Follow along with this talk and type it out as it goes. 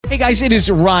Hey guys, it is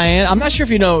Ryan. I'm not sure if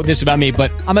you know this about me, but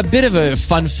I'm a bit of a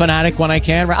fun fanatic when I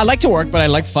can. I like to work, but I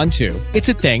like fun too. It's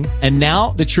a thing. And now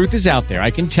the truth is out there.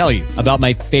 I can tell you about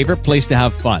my favorite place to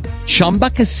have fun. Chumba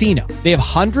Casino. They have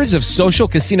hundreds of social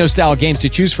casino style games to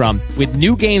choose from with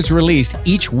new games released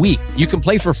each week. You can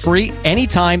play for free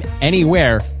anytime,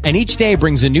 anywhere. And each day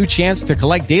brings a new chance to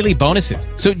collect daily bonuses.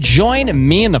 So join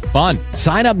me in the fun.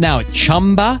 Sign up now at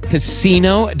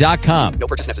ChumbaCasino.com. No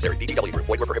purchase necessary. VGW Group.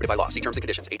 Void where prohibited by law. See terms and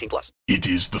conditions. 18+. It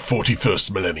is the 41st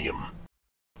millennium.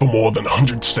 For more than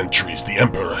 100 centuries, the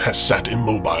Emperor has sat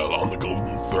immobile on the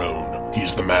Golden Throne. He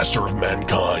is the master of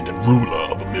mankind and ruler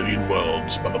of 1,000,000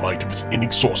 worlds by the might of his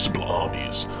inexhaustible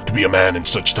armies. To be a man in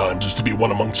such times is to be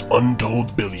one amongst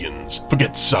untold billions.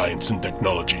 Forget science and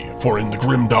technology, for in the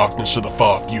grim darkness of the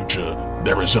far future,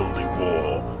 there is only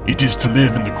war. It is to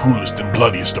live in the cruelest and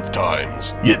bloodiest of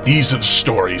times. Yet these are the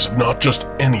stories of not just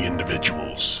any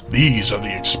individuals. These are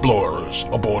the explorers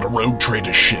aboard a rogue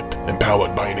trader ship,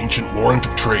 empowered by an ancient warrant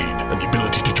of trade and the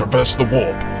ability to traverse the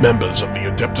warp. Members of the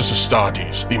Adeptus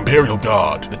Astartes, the Imperial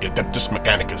Guard, the Adeptus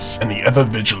Mechanicus, and the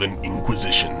ever-vigilant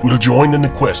Inquisition will join in the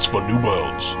quest for new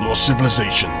worlds, lost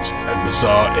civilizations, and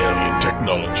bizarre alien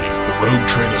technology. The rogue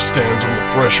trader stands on the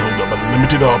threshold of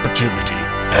unlimited opportunity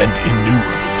and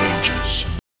innumerable dangers.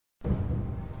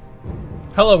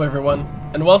 Hello everyone,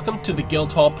 and welcome to the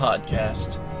Guildhall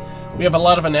Podcast. We have a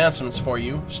lot of announcements for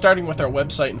you, starting with our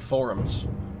website and forums.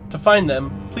 To find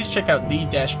them, please check out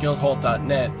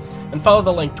the-guildhall.net and follow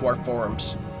the link to our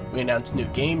forums. We announce new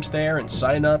games there and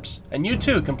sign-ups, and you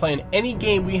too can play in any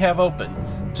game we have open.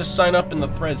 Just sign up in the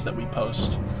threads that we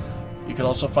post. You can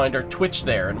also find our Twitch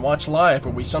there and watch live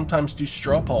where we sometimes do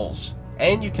straw polls.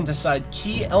 And you can decide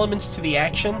key elements to the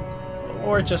action,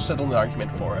 or just settle an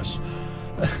argument for us.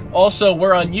 Also,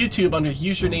 we're on YouTube under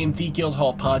username The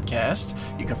Guildhall Podcast.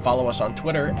 You can follow us on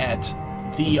Twitter at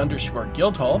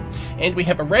 @the_Guildhall. And we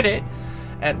have a Reddit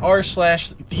at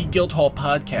r/The Guildhall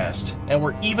Podcast. And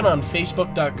we're even on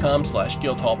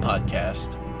Facebook.com/Guildhall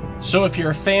Podcast. So if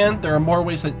you're a fan, there are more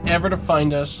ways than ever to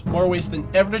find us, more ways than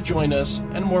ever to join us,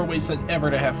 and more ways than ever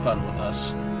to have fun with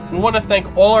us. We want to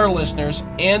thank all our listeners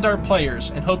and our players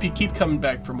and hope you keep coming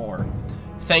back for more.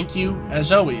 Thank you,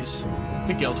 as always,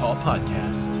 the Guildhall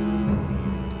Podcast.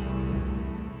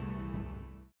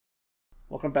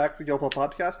 Welcome back to the Guildhall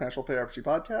Podcast, National Player RPG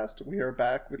Podcast. We are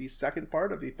back with the second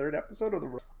part of the third episode of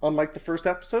the Unlike the first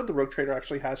episode, the Rogue Trader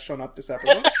actually has shown up this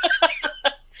episode.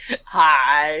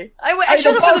 Hi. I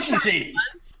showed up for the first one.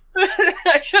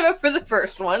 I showed up for the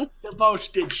first one. The boss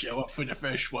did show up for the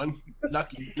first one.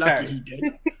 Lucky he did.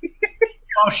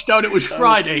 Boss thought it was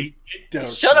Friday.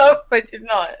 Shut up, I did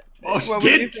not. Boss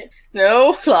did?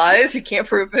 No, lies, you can't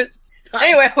prove it.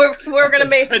 Anyway, we're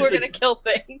gonna kill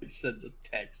things. Send the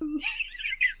text.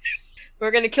 We're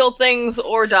gonna kill things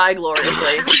or die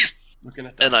gloriously.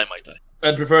 And I might die.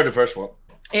 I'd prefer the first one.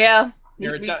 Yeah.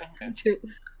 You're a die.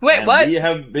 Wait, and what? We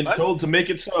have been told to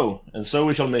make it so, and so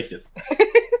we shall make it.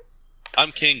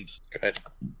 I'm king. Good.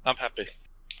 I'm happy.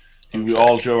 Do we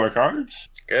all show our cards?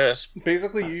 Guess.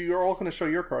 Basically, you're all going to show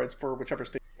your cards for whichever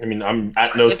state. I mean, I'm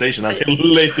at no station. I'm late in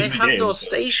the game. I have no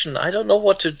station. I don't know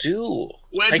what to do.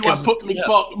 Where do I put my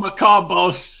car,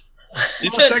 boss?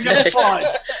 What's I gonna find?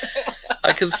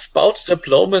 I can spout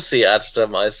diplomacy at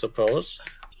them, I suppose.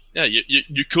 Yeah,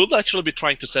 you could actually be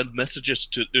trying to send messages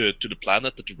to the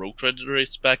planet that the Rogue Trader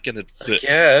is back, and it's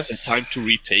time to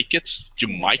retake it. You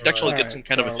might actually get some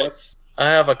kind of a... I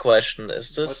have a question.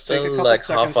 Is this still like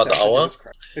half an hour?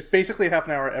 It's basically half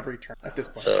an hour every turn at this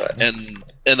point. Right. And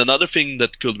another thing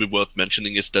that could be worth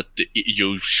mentioning is that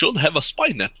you should have a spy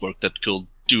network that could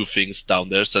do things down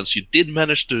there, since you did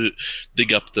manage to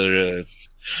dig up their...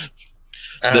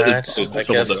 I guess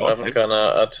I'm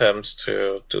gonna attempt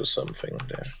to do something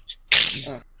there.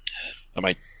 I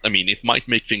mean, it might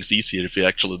make things easier if you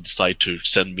actually decide to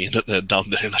send me down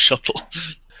there in a shuttle.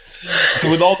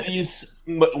 With all these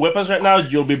weapons right now,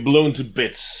 you'll be blown to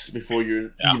bits before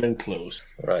you're even close.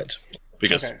 Right.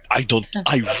 Because I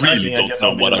really don't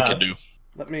know what I can do.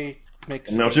 Let me make...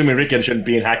 No, assuming Rickon shouldn't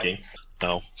be in hacking.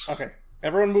 No. Okay.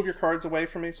 Everyone move your cards away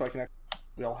from me so I can...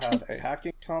 We'll have a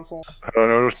hacking console. I don't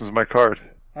know which is my card.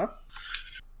 Huh?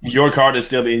 Your card is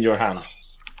still in your hand.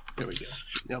 There we go.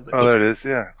 Oh, there it is.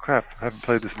 Yeah. Crap. I haven't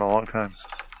played this in a long time.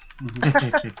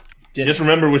 Just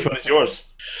remember which one is yours.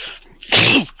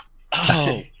 Oh.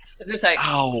 Ow.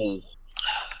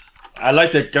 I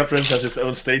like that gut wrench has its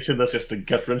own station. That's just the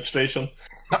gut wrench station.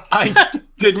 I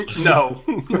didn't know.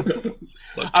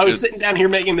 I was sitting down here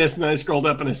making this, and then I scrolled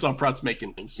up and I saw Prot's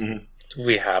making things. Mm-hmm. Do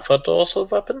we have a dorsal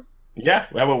weapon? Yeah,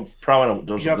 we have a prow and a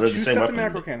dorsal. You have two sets of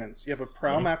macro cannons. You have a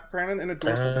prow macro cannon and a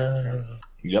dorsal macro cannon.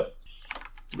 Yep.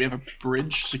 Do we have a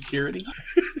bridge security?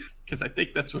 Because I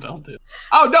think that's what I'll do.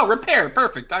 Oh, no, repair.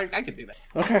 Perfect. I can do that.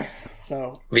 Okay,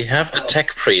 so... We have a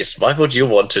tech priest. Why would you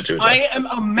want to do that? I am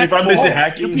a mech ball.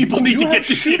 People need to get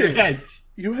to shooting heads.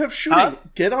 You have shooting. Huh?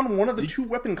 Get on one of the 2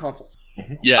 weapon consoles.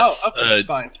 Yes. Oh, okay,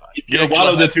 fine. You're one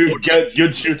of the 2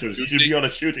 good shooters. You should be on a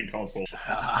shooting console.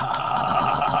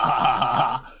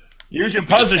 Use your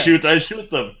puzzle shooter and shoot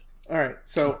them. All right,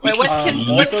 so... Wait, what's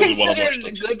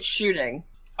considered good shooting?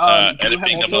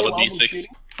 Anything above a D6.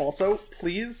 Also,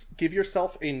 please give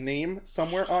yourself a name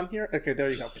somewhere on here. Okay, there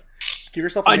you go. Give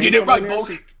yourself a I name did it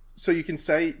right, so you can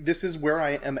say, this is where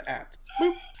I am at.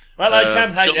 Well, I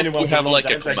can't hack anyone. We have like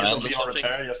a command or something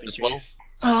as well.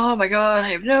 Oh my god, I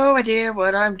have no idea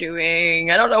what I'm doing.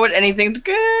 I don't know what anything's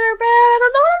good or bad. I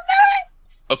don't know what I'm doing.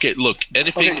 Okay, look,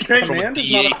 anything from a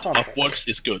D8 upwards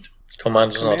is good.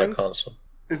 Command is not a console.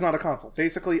 Is not a console.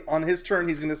 Basically, on his turn,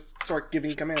 he's going to start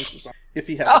giving commands to someone. If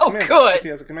he has good. If he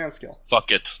has a command skill. Fuck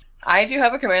it. I do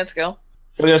have a command skill.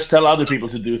 Well, just tell other people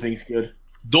to do things good.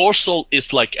 Dorsal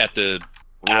is like at the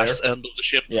ass end of the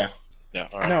ship. Yeah. Yeah.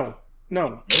 All right.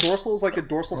 No. Dorsal is like a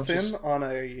dorsal fin on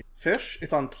a fish.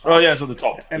 It's on top. Oh yeah, it's on the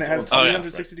top. And it has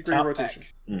 360 degree rotation.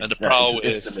 And the prow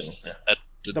is at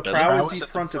the prow is the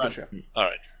front of the ship. All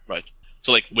right. Right.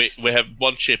 So like we have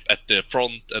one ship at the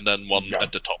front and then one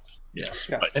at the top. Yes.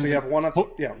 Right. So you have one at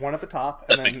the top,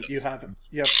 and then you have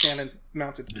cannons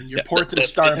mounted. And your ports and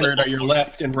starboard are your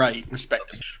left and right,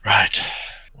 respectively. Right.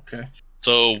 Okay.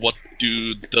 So what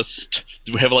do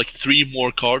we have like 3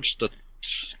 more cards that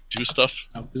do stuff?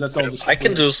 No, that's all I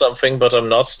can do something, but I'm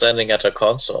not standing at a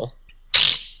console.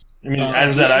 I mean,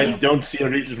 as I said, I don't see a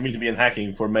reason for me to be in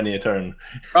hacking for many a turn.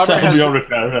 So I'll be on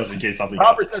repair in case something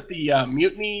happens. Robert's at the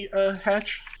mutiny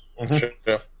hatch. Sure.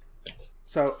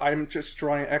 So I'm just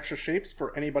drawing extra shapes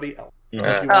for anybody else. No.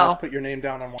 If you want to put your name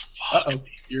down on one. Uh-oh.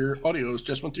 Your audios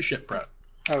just went to ship prep.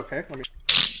 Okay, let me...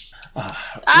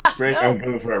 It's great. I'm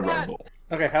going for a rumble.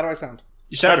 Okay, how do I sound?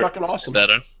 You sound fucking awesome.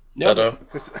 Better. Better.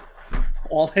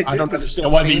 All I did was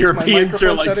understand why the Europeans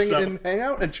are like setting in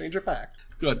Hangout and change it back.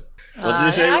 Good.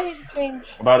 What did you say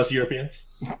about us Europeans?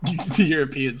 The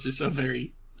Europeans are so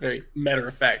very, very matter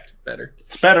of fact. Better.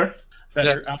 It's better.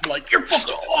 Better. I'm like, you're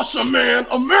fucking awesome, man.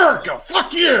 America,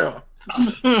 fuck yeah.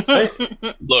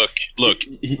 Look.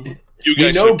 You guys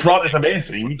we know Pratt is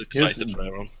amazing. Excited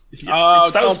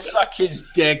don't suck his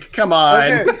dick. Come on.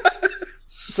 Okay.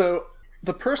 So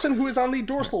the person who is on the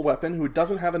dorsal weapon who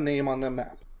doesn't have a name on the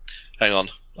map. Hang on,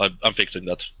 I'm fixing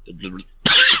that.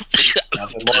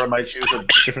 Laura might choose a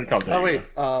different company. Oh wait,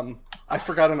 I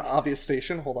forgot an obvious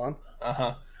station. Hold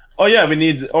on. Oh yeah, we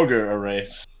need auger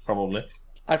arrays probably.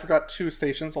 I forgot 2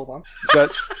 stations. Hold on.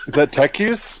 Is that tech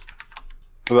use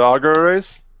for the auger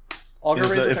arrays? Auger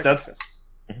arrays are tech use.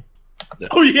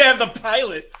 Oh yeah, the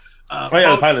pilot.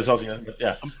 The pilot's also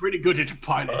yeah. I'm pretty good at the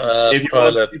pilot.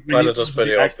 Pilot is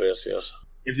pretty obvious, yes.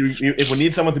 If we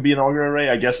need someone to be an auger array,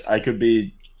 I guess I could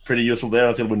be pretty useful there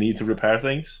until we need to repair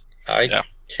things. I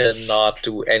cannot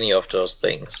do any of those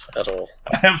things at all.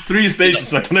 I have 3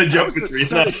 stations, I can jump between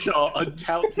them.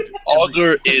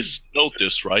 Auger is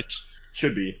notice, right?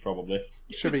 Should be, probably.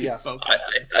 Should be, yes.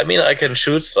 I mean, I can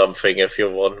shoot something if you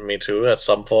want me to at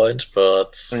some point,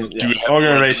 but...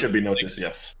 Auger array should be notice,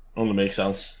 yes. Only makes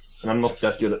sense. And I'm not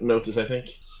that good at notice, I think.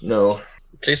 No.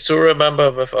 Please do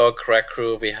remember, with our crack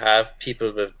crew, we have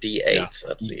people with D8s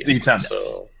at least. D10s.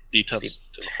 So...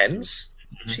 D10s?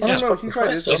 No, he's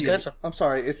right. It's I'm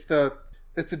sorry. It's a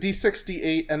D6,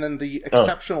 D8, and then the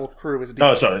exceptional crew is a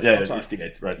D8. Oh, sorry. Yeah, it's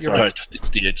D8. Right. You're right. It's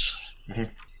D8. Mm-hmm.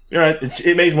 You're right.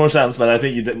 It makes more sense, but I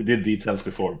think we did D10s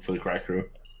before for the crack crew,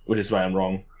 which is why I'm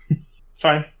wrong.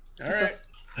 Fine. All right.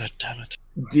 God damn it.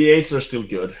 D8s are still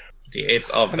good.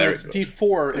 D8s are very it's good.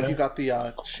 D4 if you got the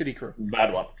shitty crew.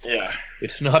 Bad one. Yeah. We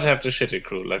do not have the shitty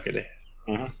crew, luckily.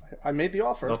 Mm-hmm. I made the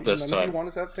offer. Not this time. You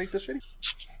wanted to take the shitty?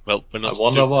 Well, we're not. I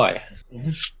wonder why.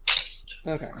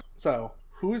 Okay. So,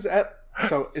 who's at...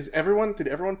 So, did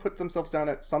everyone put themselves down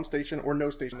at some station or no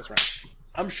station this round?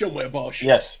 I'm sure we're bullshit.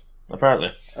 Yes.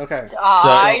 Apparently. Okay.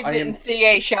 I didn't see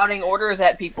a shouting orders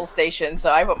at people's station,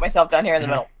 so I put myself down here in the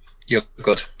middle. You're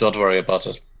good. Don't worry about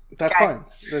it. That's fine.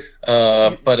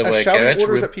 By the way, shouting Garrett...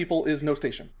 orders at people is no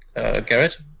station.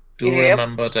 Garrett,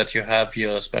 remember that you have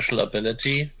your special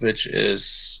ability, which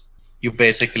is... You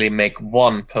basically make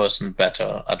one person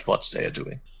better at what they are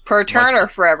doing. Per turn or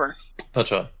forever? Per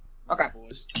turn. Okay.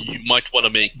 You might want to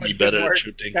make me better at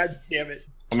shooting. God damn it.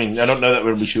 I mean, I don't know that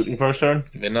we'll be shooting first turn.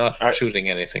 We're not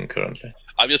shooting anything currently.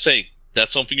 I'm just saying,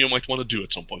 that's something you might want to do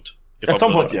at some point. At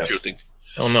some point, yes. Shooting.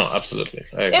 Oh no, absolutely.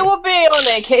 It will be on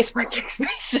a case-by-case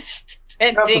basis,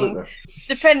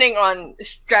 depending on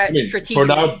strategy. For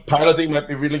now, piloting might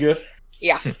be really good.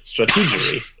 Yeah.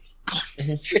 Strategery.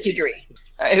 Strategery.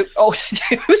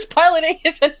 Who's piloting?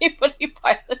 Is anybody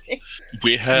piloting?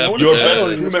 We have Your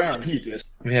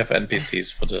We have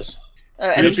NPCs for this.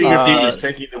 Steve is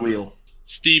taking the wheel.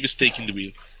 Steve is taking the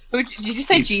wheel. Did you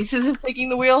say Jesus is taking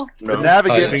the wheel? No. The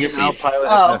navigator is now pilot.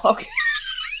 Oh, okay.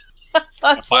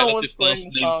 Pilot is now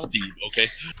named Steve, okay?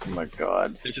 Oh my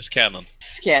god. This is canon.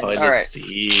 Canon. All right.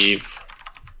 Steve.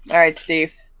 All right,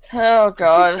 Steve. Oh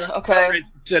god. Okay.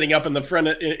 Setting up in the front,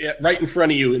 right in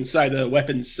front of you, inside the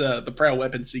weapons, the prow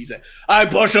weapons season. I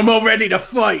push them all ready to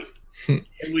fight. Here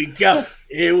we go.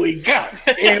 Here we go.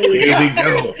 Here we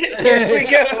go. Here we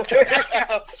go.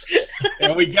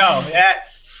 Here we go.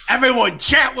 Yes. Everyone,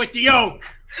 chat with the oak.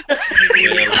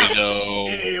 Here we go.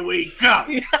 Here we go.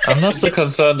 I'm not so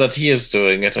concerned that he is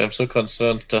doing it. I'm so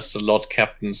concerned that the Lord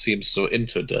Captain seems so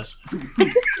into this.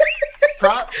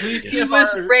 Please He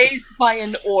was raised by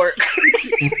an orc.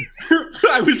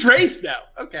 I was raised now.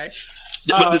 Okay.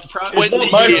 He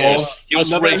was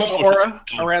Another raised aura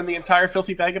around the entire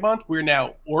Filthy Vagabond. We're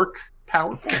now orc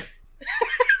powerful.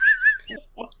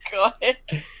 Oh god.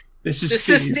 This is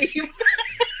Steve.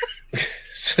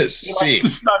 Steve. To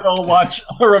snuggle, watch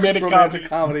romantic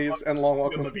comedies and long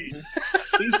walks on the beach.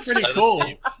 He's pretty cool.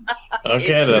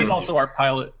 Okay, then. He's also our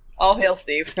pilot. All hail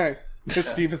Steve. Okay. Because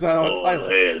Steve is not on pilot.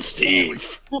 Hey,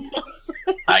 Steve.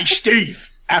 Hi, Steve.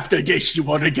 After this, you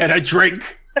want to get a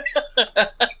drink?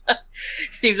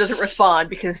 Steve doesn't respond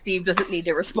because Steve doesn't need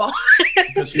to respond.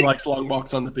 Because he likes long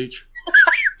walks on the beach.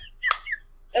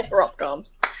 And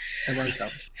rom-coms. And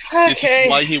rom-coms. This is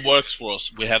why he works for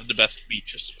us. We have the best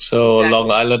beaches. So, Long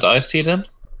Island iced tea then?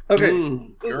 Okay.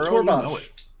 Girl, Torbosh. you know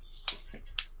it.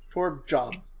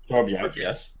 Torb-job. Torb,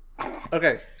 yes.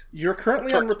 Okay. You're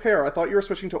currently on repair. I thought you were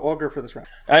switching to auger for this round.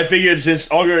 I figured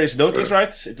since auger is notice,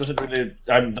 right? It doesn't really.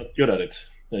 I'm not good at it.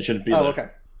 It shouldn't be. Oh, there. okay.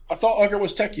 I thought auger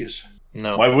was tech use.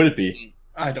 No. Why would it be?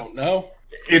 I don't know.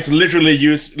 It's literally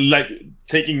used like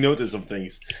taking notice of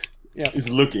things. Yes. It's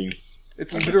looking.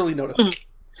 It's literally notice.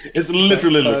 It's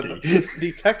literally looking.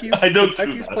 The tech use. I don't the tech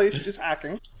do use that. place is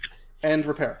hacking, and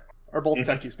repair are both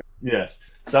tech use. Yes.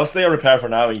 So I'll stay on repair for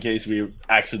now in case we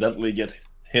accidentally get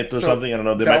hit or something. I don't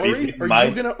know. They Valerie, might are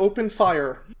you gonna open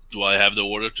fire? Do I have the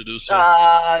order to do so?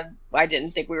 I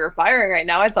didn't think we were firing right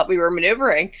now. I thought we were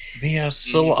maneuvering. We are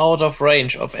so out of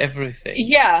range of everything.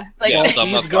 Yeah, like Yes, I'm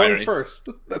He's not going firing. first.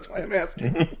 That's why I'm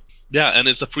asking. Yeah, and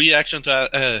it's a free action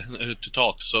to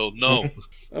talk, so no.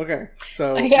 Okay,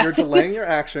 so Yeah. you're delaying your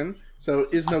action. So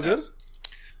is no good.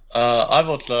 I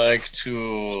would like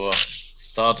to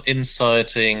start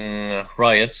inciting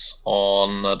riots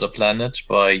on the planet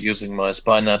by using my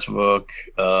spy network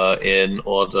in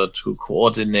order to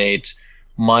coordinate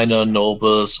minor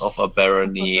nobles of a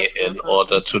barony in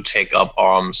order to take up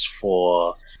arms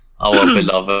for our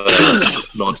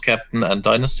beloved Lord Captain and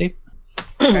Dynasty.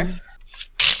 Okay.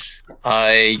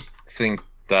 I think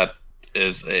that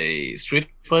is a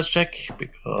streetwise check That is a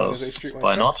because streetwise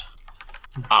why check. not?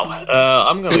 Ow.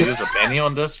 I'm gonna use a penny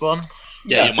on this one.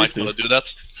 Yeah, Yeah, you might please want to do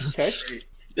that. Okay.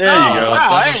 There you go. wow.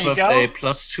 That there is you with go. a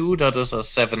 +2, that is a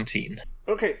 17.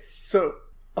 Okay. So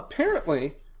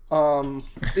apparently,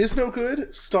 is no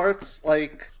good starts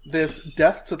like this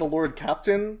death to the Lord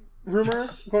Captain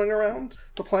rumor going around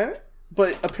the planet,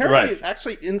 but apparently Right. it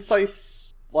actually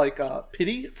incites like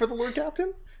pity for the Lord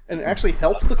Captain, and it actually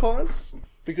helps the cause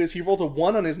because he rolled a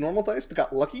 1 on his normal dice but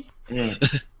got lucky.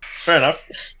 Fair enough.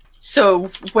 so.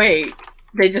 Wait,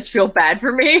 they just feel bad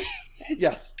for me.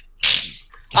 Yes.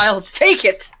 I'll take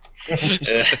it.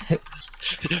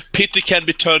 Pity can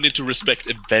be turned into respect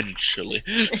eventually.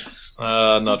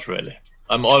 Not really.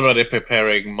 I'm already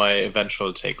preparing my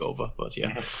eventual takeover, but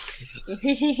yeah.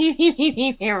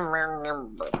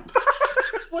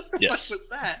 What the Yes. fuck was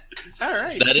that? All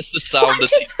right. That is the sound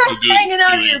that you do Hanging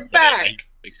out of during your the- back.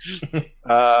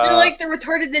 You're like the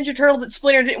retarded Ninja Turtle that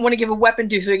Splinter didn't want to give a weapon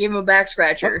to, so he gave him a back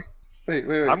scratcher. Wait. I'm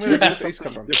Where gonna did do this ace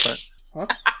come something from? different. Huh?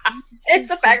 It's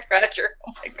a back scratcher.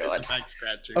 Oh my god. Back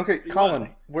scratcher. Okay, Colin,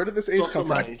 where did this ace come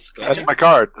from? That's my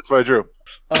card. That's what I drew.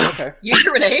 Oh, okay. You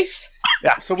drew an ace?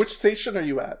 So which station are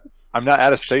you at? I'm not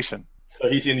at a station. So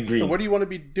he's in green. So what do you want to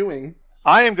be doing?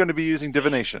 I am going to be using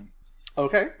divination,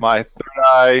 Okay. my third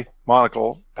eye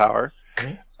monocle power,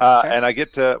 and I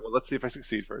get to. Well, let's see if I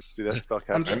succeed first. Do that I'm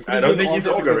spellcast. just I don't think he's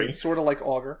auger because auguring. it's sort of like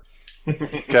auger.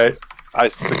 Okay, I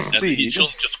And succeed, he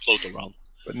shouldn't just float around.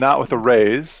 but not with a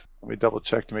raise. Let me double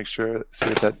check to make sure. See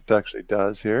what that actually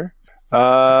does here.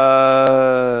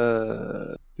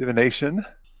 Divination.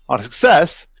 On a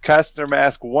success, caster may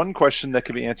ask one question that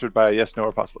can be answered by a yes, no,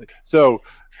 or possibly. So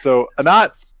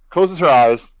Anat closes her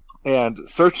eyes and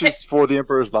searches for the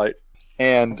Emperor's light,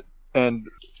 and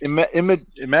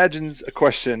imagines a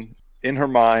question in her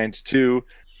mind to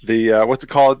the what's it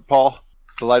called, Paul?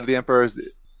 The Light of the Emperor is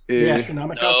The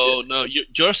Astronomica? No,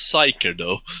 you're a psyker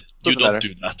though. You Doesn't don't matter.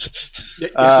 do that. Yes,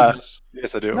 he does.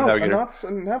 Yes, I do. No, Navigator. not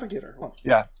a navigator. What?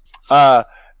 Yeah.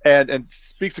 And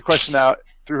speaks a question out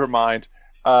through her mind.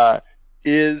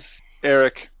 Is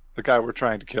Eric the guy we're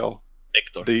trying to kill?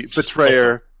 Hector. The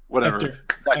betrayer, whatever. That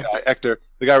guy, Hector.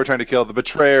 The guy we're trying to kill, the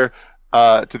betrayer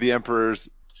to the Emperor's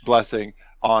blessing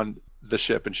on the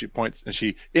ship, and she points and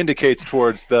she indicates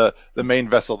towards the main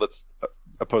vessel that's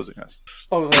opposing us.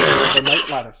 Oh, the Night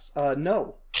Lattice.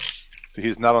 No. So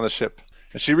he's not on the ship.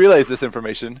 And she relays this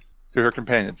information to her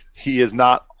companions. He is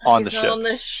not on the He's ship. not on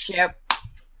the ship.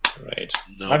 Right.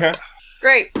 No. Okay.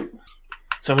 Great.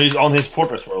 So he's on his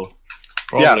fortress world.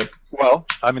 Yeah. Well,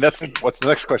 I mean, that's what's the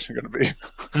next question going to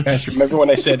be? Guys, remember when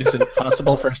I said is it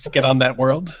possible for us to get on that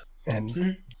world?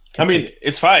 And I mean,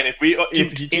 it's fine if he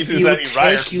If keeps you any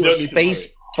riots, take we your don't need to worry.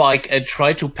 space bike and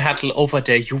try to paddle over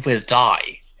there, you will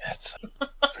die.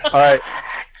 All right.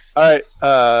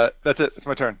 That's it. It's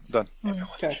my turn. I'm done.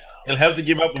 Okay. He'll have to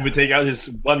give up when we take out his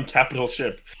one capital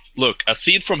ship. Look, a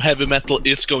scene from Heavy Metal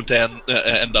is going to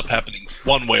end up happening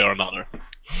one way or another.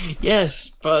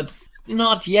 Yes, but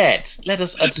not yet. Let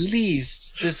us at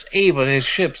least disable his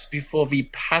ships before we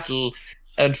paddle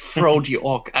and throw the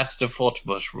orc at the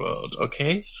fortress world,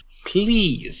 okay?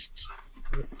 Please.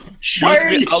 why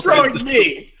are you throwing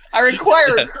me? I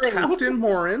require a crew. Captain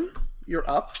Morin, you're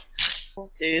up.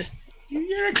 Jeez.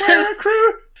 You require a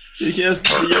crew. He has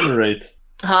to reiterate.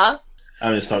 Huh?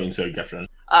 I'm just talking to a girlfriend.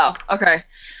 Oh, okay.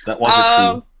 That wants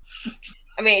a crew.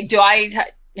 I mean, do I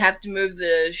have to move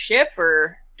the ship,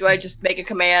 or do I just make a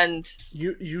command?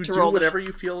 You To do roll the whatever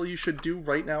you feel you should do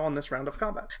right now on this round of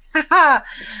combat.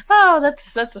 Oh,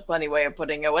 that's a funny way of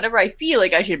putting it. Whatever I feel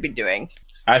like I should be doing.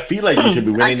 I feel like you should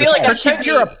be I winning feel the like I fight.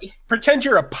 should Pretend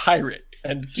you're a pirate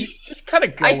and just kind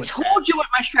of go I with told you what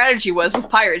my strategy was with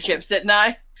pirate ships, didn't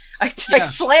I? I Yeah.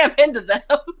 slam into them.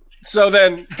 So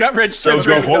then Gutrich So turns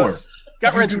go around and forward. goes, You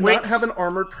Gutrich do not winks. have an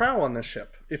armored prow on this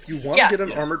ship. If you want Yeah. to get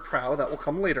an armored prow, that will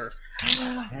come later.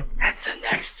 That's the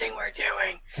next thing we're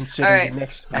doing. Consider All right. the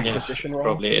next Yes, acquisition roll.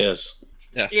 probably is.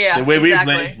 Yeah, The way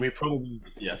exactly. we played, we probably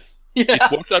yes. Yeah.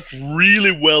 It worked out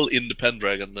really well in the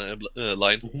Pendragon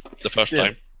line the first Yeah.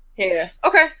 time. Yeah.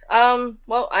 Okay.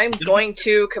 Well, I'm going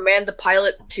to command the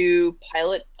pilot to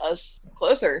pilot us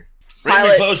closer. Bring me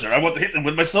Pilot. closer. I want to hit them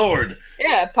with my sword.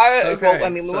 Yeah, pilot. Okay, well, I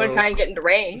mean, we so- want to kind of get into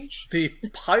range. The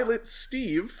pilot,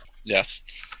 Steve, Yes.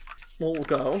 will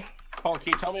go. Paul,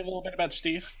 can you tell me a little bit about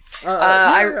Steve?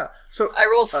 Yeah. So I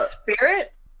roll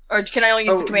spirit, or can I only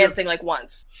use the command thing like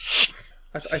once?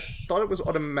 I thought it was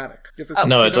automatic. You have to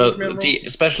No, succeed it on the command roll? the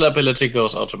special ability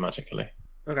goes automatically.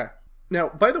 Okay. Now,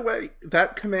 by the way,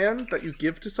 that command that you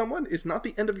give to someone is not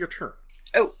the end of your turn.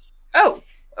 Oh,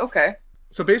 okay.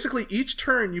 So basically, each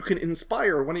turn you can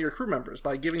inspire one of your crew members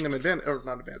by giving them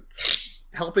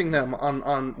helping them on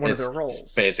one of their It's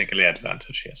rolls. basically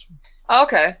advantage, yes.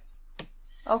 Okay.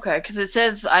 Okay, because it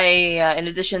says in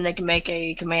addition, they can make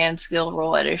a command skill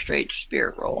roll at a straight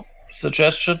spirit roll.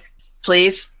 Suggestion?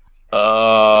 Please.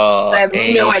 I have no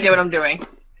aid- idea what I'm doing.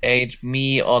 Aid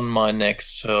me on my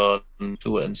next turn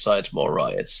to incite more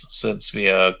riots, since we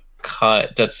are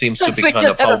that seems Since to we be kind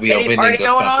just of have how a we are pity winning party this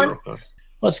going battle. on? Okay.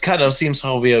 Well, it kind of seems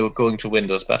how we are going to win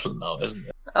this battle now, isn't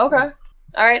it? Okay.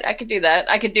 All right, I could do that.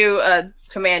 I could do a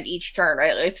command each turn,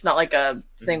 right? It's not like a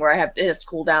thing where it has to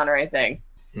cool down or anything.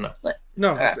 No,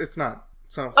 Okay. it's not.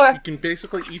 So Okay. you can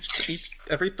basically each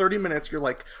every 30 minutes you're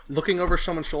like looking over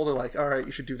someone's shoulder, like, all right,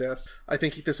 you should do this. I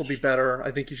think this will be better.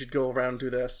 I think you should go around and do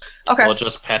this. Okay. Or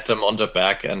just pat them on the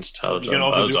back and tell You them, can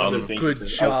also well do other done. things Good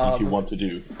that I job. think you want to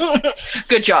do.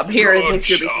 Good job. Here is a Good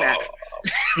Scooby job.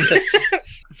 snack.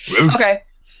 Okay.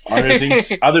 Other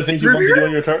things you want to do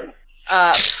on your turn?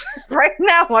 Right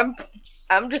now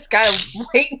I'm just kind of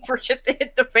waiting for shit to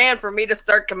hit the fan for me to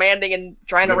start commanding and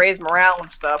trying to raise morale and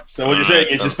stuff. So what you're saying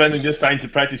is you're spending this time to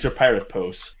practice your pirate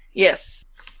pose. Yes.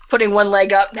 Putting one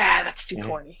leg up, that's too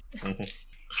corny.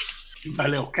 My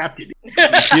little captain.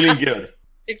 Feeling good.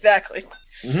 Exactly.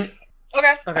 Mhm.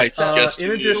 Okay. Okay. suggest In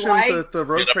you- addition, Why- the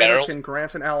rogue In a trader barrel? can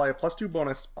grant an ally a +2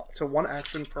 bonus to one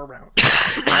action per round.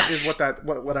 That is what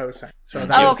I was saying. So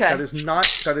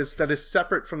that is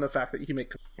separate from the fact that you can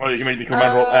make. Well, you can make the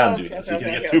command roll and do okay, that. So you can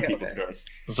okay, get two okay, people okay. turn.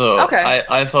 So Okay.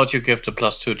 I thought you give the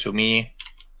 +2 to me,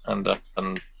 and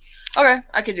Okay,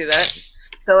 I could do that.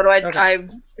 So what do I? Okay.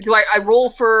 I roll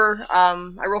for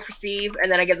Steve, and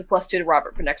then I give the +2 to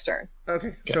Robert for next turn.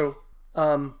 Okay. So,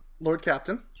 Lord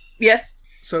Captain. Yes.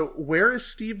 So where is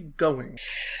Steve going?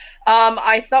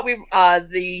 I thought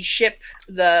the ship,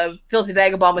 the Filthy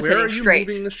Vagabond, was Where are heading you straight.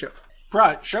 moving the ship?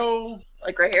 Brut, show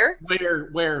Like right here?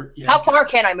 where. Yeah, How far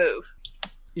can I move?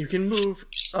 You can move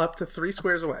up to 3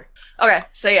 squares away. Okay,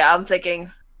 so yeah, I'm thinking,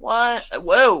 what?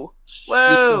 Whoa.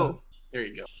 There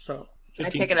you go. So, Can I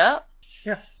pick it up?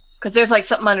 Yeah. Because there's like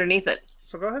something underneath it.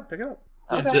 So go ahead, pick it up.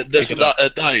 Okay. There's a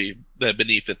die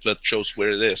beneath it that shows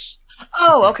where it is.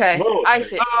 Oh, okay. Whoa. I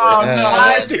see. Oh no!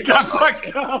 I think I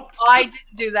fucked up. I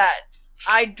didn't do that.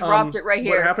 I dropped it right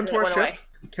here. What happened to and our it ship? went away.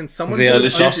 Can someone We do are an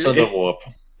lost in undo? the warp.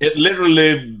 It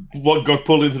literally got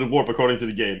pulled into the warp according to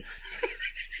the game.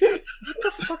 What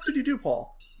the fuck did you do,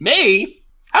 Paul? Me?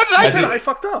 How did I I said do I it?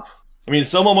 fucked up. I mean,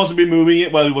 someone must have been moving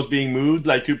it while it was being moved.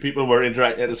 Like 2 people were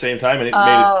interacting at the same time, and it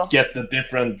made Oh. it get the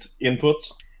different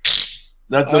inputs.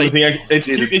 That's the only thing.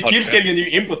 It keeps getting a new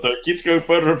input though. It keeps going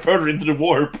further and further into the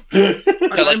warp. Yeah,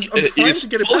 I'm trying it's to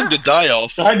get it pulling back. the die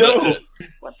off. I know.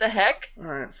 What the heck? All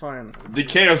right, fine. The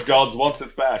Chaos Gods wants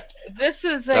it back. This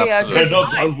is a Absolutely. good They're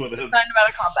not sign. done with it. Sign about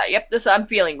our combat. Yep, I'm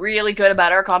feeling really good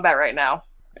about our combat right now.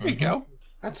 There you go.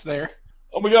 That's there.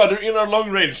 Oh my god, they're in our long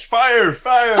range. Fire!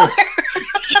 Fire!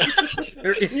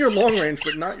 They're in your long range,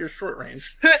 but not your short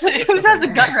range. Who's has a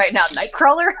gun right now?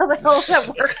 Nightcrawler? How the hell is that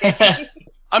working?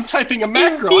 I'm typing a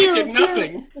macro. I get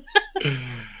nothing.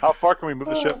 How far can we move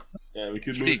the ship? Yeah, we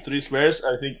could move 3 squares.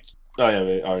 I think. Oh yeah,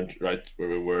 we aren't right where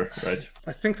we were. Right,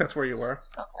 I think that's where you were.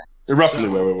 roughly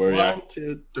where we were. Yeah. 1,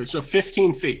 2, 3. So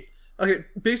 15 feet. Okay,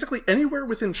 basically anywhere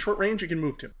within short range you can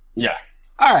move to. Yeah.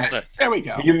 All right. There we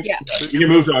go. You can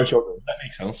move to our short range. That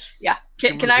makes sense. Yeah.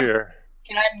 Can Move I here.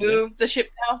 move the ship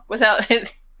now without? Yes.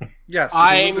 you can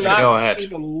I'm move the ship. Go not ahead.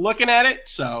 even looking at it,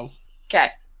 so Okay.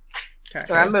 Okay.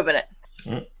 So I'm moving it.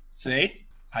 see.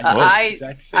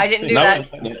 I didn't do that.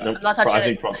 I'm not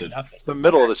touching it. Prompted. It's the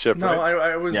middle of the ship, No, right?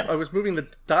 I was Yeah. I was moving the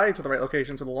die to the right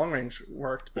location so the long range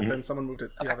worked, but then someone moved it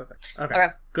the other thing. Okay. Okay.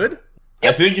 Good?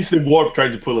 I think it's the warp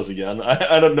trying to pull us again.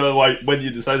 I don't know why when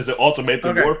you decided to automate the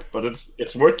Okay. warp, but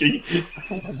it's working.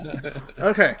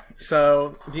 Okay.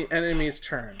 So the enemy's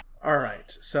turn. Alright,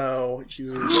 so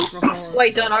you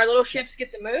Wait, don't our little ships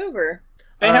get to move, or?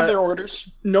 They have their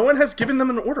orders. No one has given them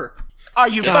an order. Are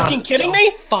you fucking kidding me?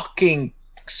 Fucking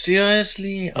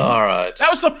seriously? Alright.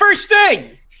 That was the first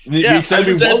thing. We said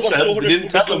we want them. We didn't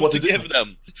tell them what to give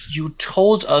them. You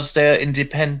told us they're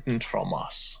independent from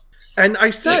us. And I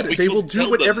said we they will could do tell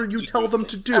whatever them you to tell do them it.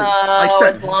 to do. Oh, I as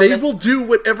said long they as- will do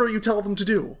whatever you tell them to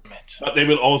do. But they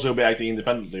will also be acting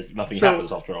independently if nothing So-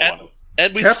 happens after a while.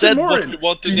 And we Captain said Morin, what we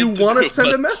wanted do you them to want to do, send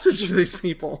but, a message to these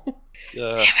people?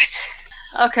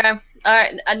 Okay. All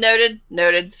right.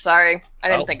 Noted. Sorry, I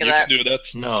didn't think of you that. can do that.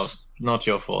 No, not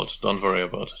your fault. Don't worry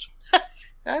about it.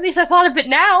 At least I thought of it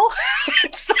now.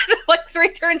 Instead of like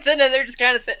 3 turns in, and they're just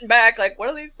kind of sitting back, like, what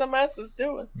are these dumbasses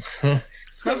doing?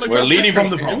 We're leading from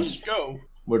the front. Let's go.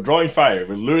 We're drawing fire.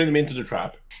 We're luring them into the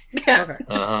trap. Yeah. Okay.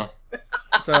 Uh-huh.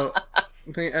 So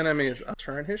the enemy is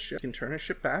turn his ship. He can turn his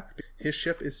ship back. His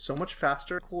ship is so much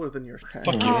faster, cooler than yours. Okay.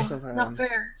 Fuck you. So then Not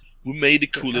fair. We made the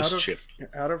you're coolest out of, ship. You're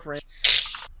out of range.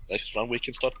 Next round we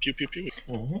can start pew pew pew.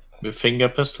 With finger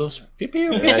pistols. Pew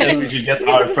pew. And I think we should get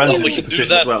our friends Well, we into can do position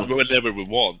that as well. whenever we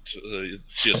want.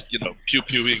 It's just pew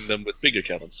pewing them with bigger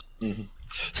cannons.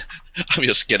 I'm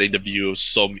just getting the view of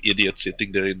some idiot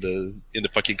sitting there in the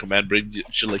fucking command bridge,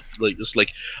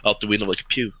 like out the window, like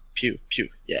pew pew pew.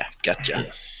 Yeah, gotcha.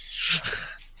 Yes.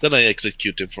 Then I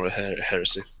execute him for a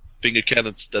heresy. Finger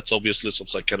cannons. That's obviously some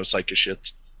kind of psycho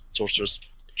shit. Sorcerers,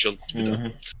 chill.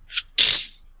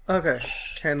 Okay.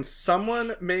 Can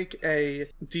someone make a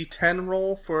D10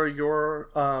 roll for your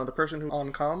the person who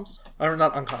on comms or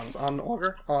not on comms on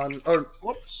auger on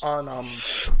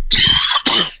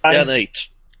Yeah, an 8.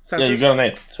 sensors? Yeah, you got an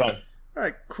 8. It's fine. All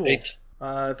right, cool. 8.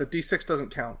 The D6 doesn't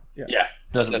count. Yeah.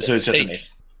 Doesn't, so it's just an 8.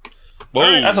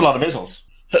 Whoa, That's a lot of missiles.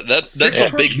 That's a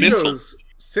big missile.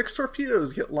 6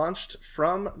 torpedoes get launched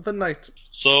from the night.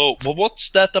 So, what's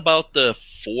that about the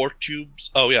 4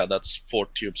 tubes? Oh yeah, that's 4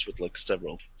 tubes with like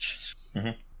several.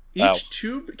 Each Wow.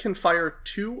 tube can fire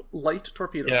 2 light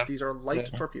torpedoes. Yeah. These are light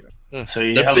torpedoes. So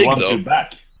you They're have big, one though. tube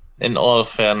back. In all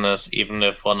fairness, even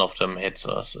if one of them hits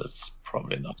us, it's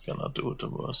probably not gonna do the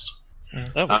worst. Oh,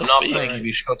 I'm that's not big. saying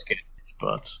we should get it,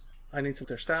 but I need some of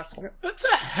their stats. Okay. That's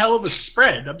a hell of a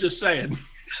spread. I'm just saying.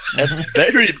 And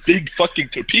very big fucking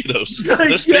torpedoes. They're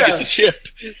as big as a ship.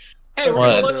 Hey, we're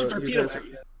What? gonna launch a So torpedo. you guys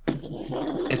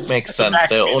are- it makes sense.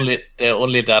 They're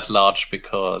only that large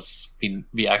because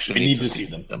we actually We need to see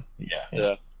them. them.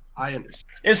 Yeah. I understand.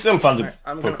 It's still fun to Alright,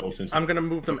 I'm poke gonna holes into. I'm gonna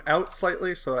move them out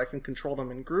slightly so that I can control them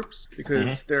in groups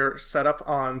because they're set up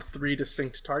on 3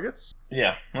 distinct targets.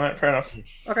 Yeah. All right. Fair enough.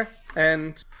 Okay,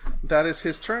 and that is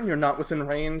his turn. You're not within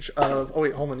range of. Oh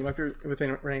wait, hold on. You might be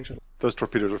within range of. Those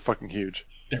torpedoes are fucking huge.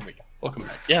 There we go. Welcome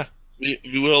back. Yeah,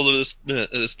 We will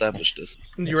establish this.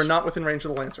 You are not within range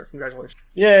of the Lancer. Congratulations.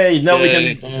 Yay! Now we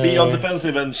can be on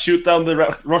defensive and shoot down the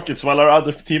rockets while our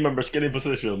other team members get in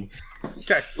position.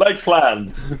 Okay. Like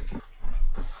planned.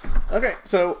 Okay,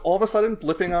 so all of a sudden,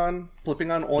 blipping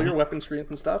on all your weapon screens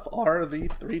and stuff are the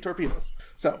 3 torpedoes.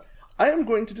 So I am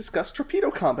going to discuss torpedo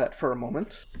combat for a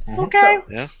moment. Okay.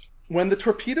 So, when the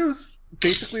torpedoes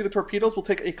will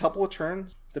take a couple of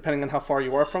turns, depending on how far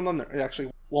you are from them. It actually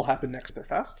will happen next. They're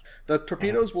fast. The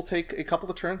torpedoes will take a couple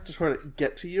of turns to try to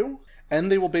get to you,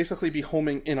 and they will basically be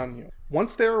homing in on you.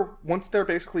 Once they're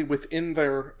basically within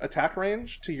their attack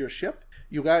range to your ship,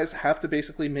 you guys have to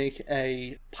basically make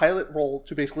a pilot roll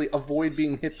to basically avoid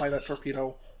being hit by that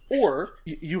torpedo, or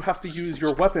you have to use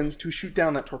your weapons to shoot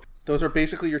down that torpedo. Those are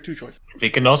basically your 2 choices. We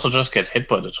can also just get hit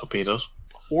by the torpedoes.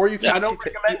 Or you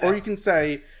can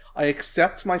say, I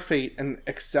accept my fate and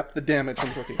accept the damage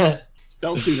from torpedoes.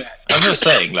 Don't do that. I'm just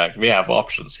saying, like, we have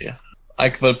options here.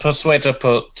 I will persuade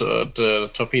the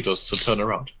torpedoes to turn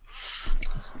around.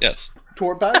 Yes.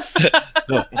 Torbaj?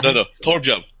 No.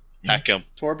 Torbjörn. Hack them.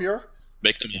 Torbjörn?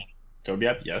 Make them.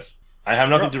 Torbjörn, yes. I have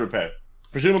nothing to repair.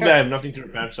 Presumably I have nothing to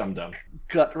repair, so I'm done.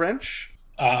 Gut wrench?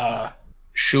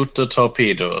 Shoot the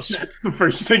torpedoes. That's the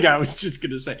first thing I was just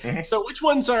going to say. So which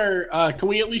ones are... can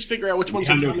we at least figure out which ones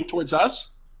are coming towards us?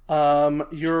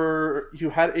 You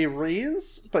had a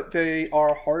raise, but they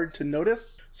are hard to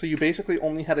notice. So you basically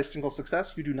only had a single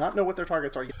success. You do not know what their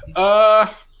targets are yet. All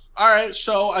right.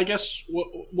 So I guess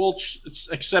we'll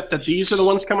accept that these are the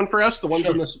ones coming for us, the ones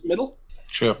in the middle.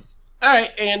 Sure. All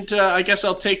right, and I guess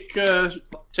I'll take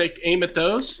aim at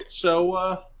those.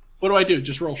 So what do I do?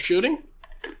 Just roll shooting?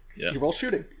 Yeah. You roll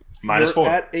shooting. -4. You're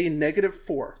at a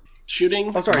 -4.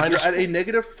 Shooting. I'm sorry. You're at a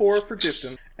 -4 for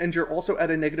distance, and you're also at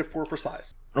a -4 for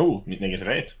size. Oh,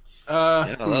 -8.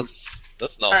 Yeah,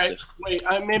 that's nasty. All right. Wait.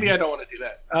 Maybe I don't want to do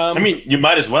that. I mean, you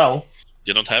might as well.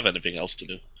 You don't have anything else to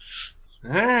do.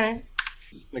 All right.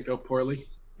 It's gonna go poorly.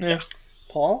 Yeah.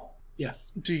 Paul? Yeah.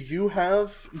 Do you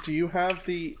have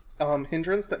the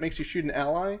hindrance that makes you shoot an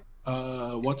ally?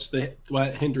 What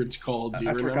hindrance called? Do you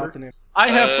remember? Forgot the name. I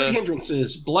have 3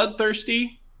 hindrances: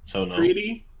 bloodthirsty, So no.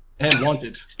 greedy, and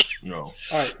wanted. No.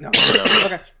 All right. No.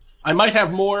 Okay. I might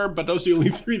have more, but those are the only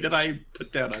 3 that I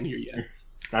put down on here yet.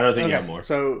 I don't think you have more.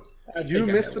 So you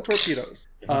missed the torpedoes.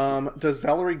 Does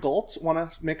Valerie Galt want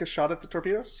to make a shot at the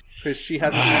torpedoes? Because she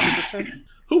hasn't mounted this turn.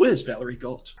 Who is Valerie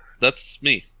Galt? That's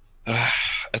me.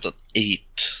 At an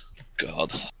 8.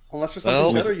 God. Unless there's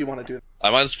something better you want to do. I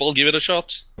might as well give it a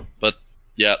shot. But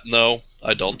yeah, no,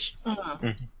 I don't.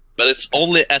 But it's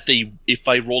only if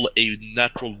I roll a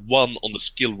natural 1 on the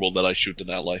skill roll that I shoot an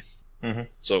ally.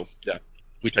 So yeah,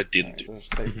 which I didn't do.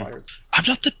 I'm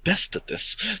not the best at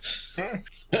this.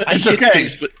 It's okay.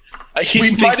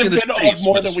 We might have been off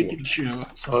more than we can chew.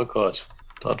 It's all good.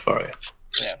 Don't worry.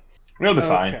 Yeah, we'll be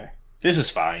fine. This is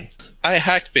fine. I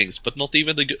hack things, but not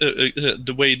even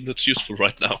the way that's useful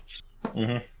right now.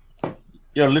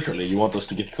 Yeah, literally, you want us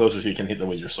to get closer so you can hit them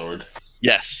with your sword.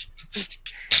 Yes.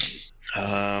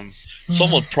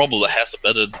 Someone probably has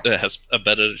a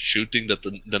better shooting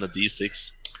than a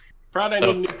D6. Prod, I need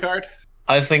a new card.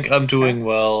 I think I'm doing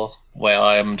well where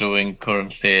I am doing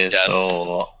currently,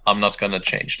 so I'm not gonna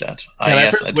change that.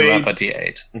 I do have a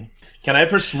D8. Can I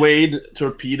persuade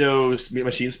torpedoes,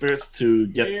 machine spirits, to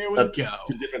get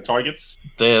to different targets?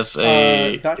 There's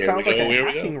a... that sounds like a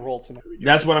hacking roll to me.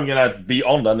 That's what I'm gonna be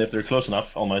on then, if they're close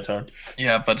enough on my turn.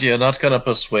 Yeah, but you're not gonna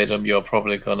persuade them. You're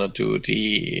probably gonna do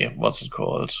the... What's it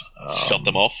called? Shut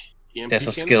them off. There's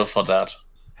a skill for that.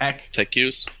 Hack. Tech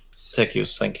use. Tech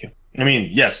use, thank you. I mean,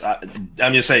 yes,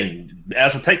 I'm just saying,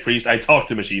 as a tech priest, I talk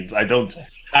to machines. I don't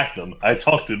hack them. I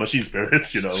talk to machine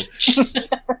spirits, you know.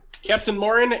 Captain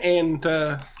Morin and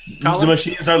Colin? The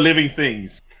machines are living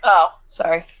things. Oh,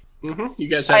 sorry. You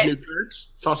guys have new cards?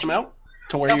 Toss them out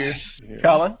to where you're...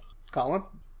 Colin?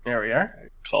 There we are.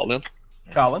 Colin?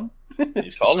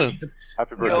 He's Colin.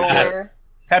 Happy birthday, Carrot.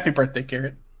 Happy birthday,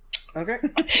 Carrot. Okay.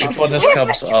 Before this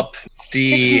comes up,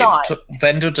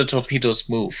 when do the torpedoes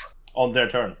move? On their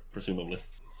turn, presumably.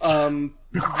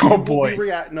 Oh boy.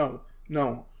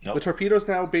 No. The torpedoes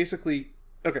now basically...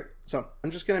 Okay, so I'm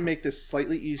just going to make this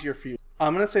slightly easier for you.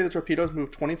 I'm going to say the torpedoes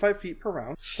move 25 feet per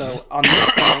round. So on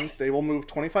this round, they will move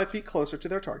 25 feet closer to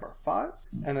their target. 5,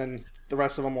 and then the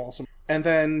rest of them will also... And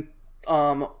then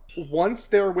once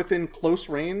they're within close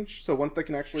range, so once they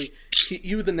can actually hit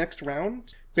you the next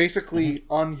round, basically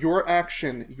on your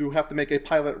action, you have to make a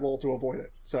pilot roll to avoid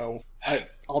it. So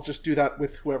I'll just do that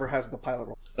with whoever has the pilot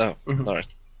roll. Oh, all right.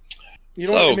 You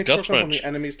know what? It makes more sense on the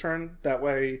enemy's turn. That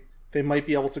way, they might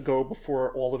be able to go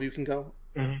before all of you can go.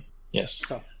 Yes.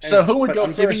 So who would go I'm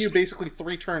first? giving you basically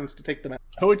 3 turns to take them out.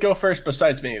 Who would go first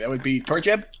besides me? That would be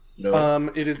Torjeb?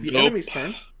 No. It is the enemy's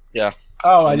turn. Yeah.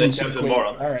 Oh, I And then didn't see the Captain queen.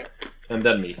 Moron. All right. And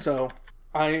then me. So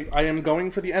I am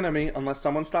going for the enemy unless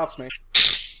someone stops me.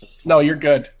 No, you're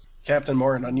good. Captain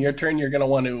Morin, on your turn, you're going to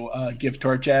want to give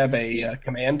Torjab a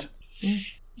command.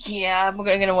 Yeah, we're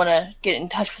going to want to get in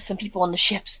touch with some people on the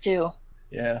ships, too.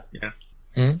 Yeah.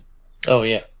 Oh,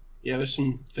 yeah. Yeah, there's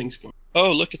some things going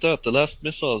Oh, look at that. The last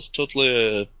missile is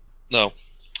totally... no.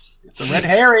 It's a red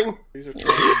herring. These are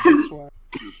this way.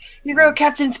 Your road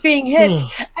captain's being hit.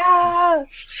 Ah!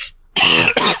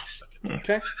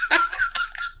 Okay.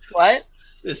 What?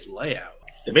 This layout.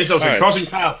 The missiles are Alright. crossing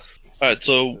paths. Alright,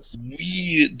 so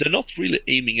they're not really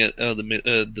aiming at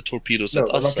the torpedoes No, at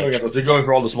they're us. not going at actually. us. They're going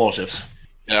for all the small ships.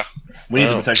 Yeah. We need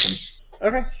to Oh. protect them.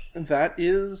 Okay. And that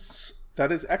is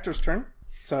Ector's turn.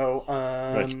 So,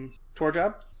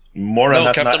 Torjab? Moran No,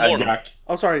 has Captain not Moran. Jack.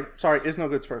 Oh, sorry.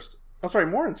 Isnogood's first. Oh, sorry.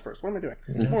 Morin's first. What am I doing?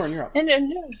 Morin, you're up. No,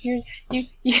 you're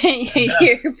paying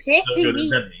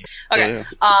me. Okay.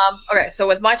 Okay. So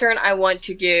with my turn, I want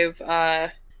to give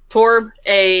Torb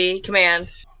a command,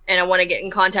 and I want to get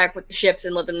in contact with the ships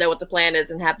and let them know what the plan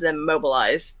is and have them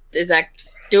mobilize. Is that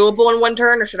doable in one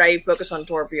turn, or should I focus on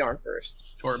Torb Bjorn first?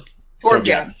 Torb. Torb.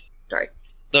 Sorry.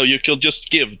 No, you could just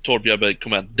give Torbjörn a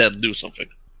command, then do something.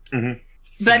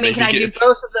 But I mean, can I Maybe do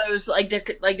both of those? Like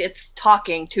it's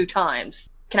talking 2 times.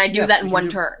 Can I do Yes, that in you one can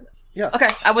do- turn? Yes. Okay,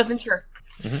 I wasn't sure.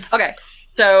 Okay,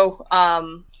 so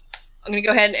I'm gonna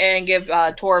go ahead and give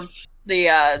Torb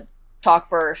the talk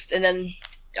first, and then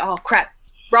crap,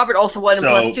 Robert also wanted So,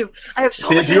 +2. I have so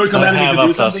Since much. you're I commanding me have to a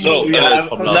do plus something, So, you have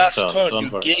from last turn, turn don't you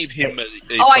worry. gave him a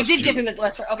Oh, I +2. did give him the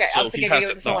last turn. Okay, I So was he thinking has give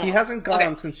it it to someone now. He else. hasn't gone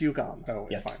Okay. since you gone, though.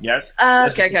 It's fine. Yeah.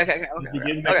 Okay. You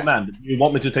give me a command. You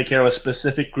want me to take care of a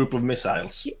specific group of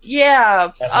missiles.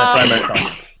 Yeah. That's my primary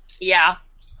target. Yeah.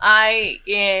 I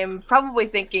am probably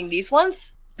thinking these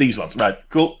ones. These ones, right?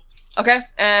 Cool. Okay,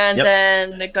 and Yep.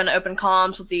 then they're gonna open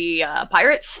comms with the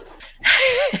pirates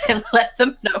and let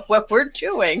them know what we're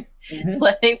doing,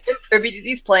 letting them privy to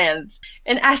these plans,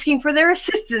 and asking for their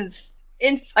assistance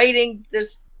in fighting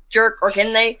this jerk. Or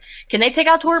can they take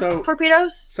out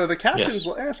torpedoes? So the captains Yes.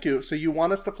 will ask you, so you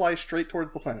want us to fly straight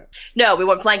towards the planet? No, we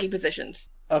want flanking positions.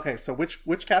 Okay, so which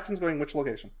captain's going which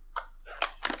location?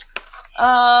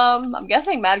 I'm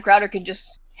guessing Mad Crowder can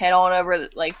just head on over,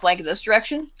 like flank in this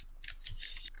direction.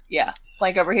 Yeah,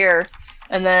 flank over here,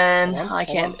 and then I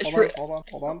can't. Hold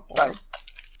on.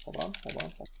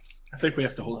 I think we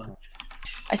have to hold on.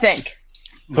 I think.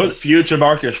 Put future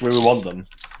markers where we want them.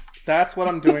 That's what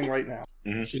I'm doing right now.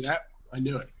 See that? I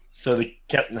knew it. So the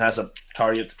captain has a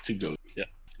target to go. Yeah.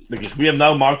 Because we have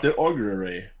now marked the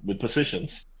augury with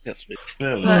positions. Yes,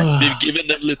 Yeah. we've given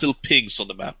them little pings on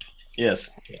the map. Yes.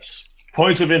 Yes.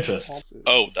 Points of interest.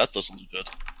 Oh, that doesn't look good.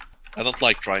 I don't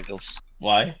like triangles.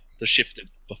 Why? They're shifted,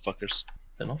 fuckers.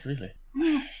 They're not really.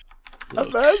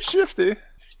 Not bad, shifty.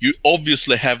 You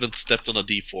obviously haven't stepped on a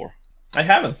D4. I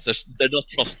haven't. They're not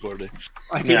trustworthy.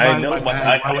 Yeah, I know, but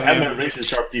I have my razor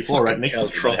sharp D4 right next to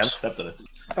it. I haven't stepped on it.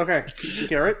 Okay,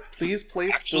 Garrett, please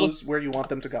place those where you want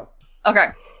them to go. Okay.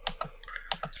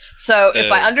 So if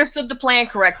I understood the plan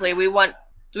correctly, we want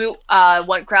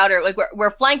Crowder, like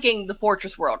we're flanking the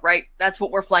fortress world, right? That's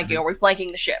what we're flanking. Are we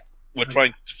flanking the ship? We're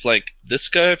trying to flank this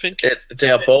guy, I think. They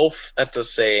are both at the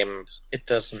same. It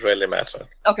doesn't really matter.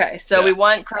 Okay, so we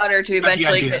want Crowder to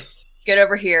eventually idea. get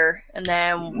over here, and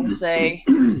then we'll say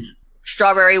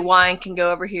Strawberry Wine can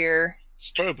go over here.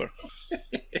 Strawberry.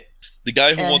 The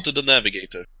guy who wanted the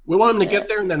navigator. We want him to get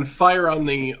there and then fire on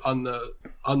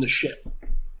the ship.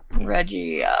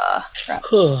 Reggie, crap.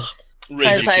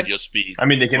 Reggie I- can just be. I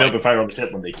mean, they can open fire on the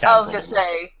ship when they can. I was gonna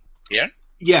say, Yeah?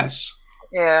 Yes,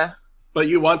 yeah, but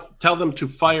you tell them to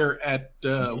fire at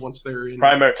once they're in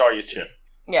Primary target ship.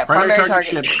 yeah, primary target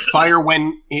ship. Fire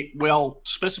when it will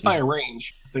specify a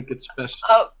range. I think it's best.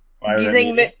 Oh, Fire do you and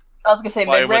think? medium. I was gonna say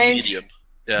Fire mid when range. medium.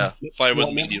 Yeah, fire when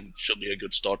Well, medium should be a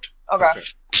good start. Okay.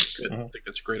 Good. I think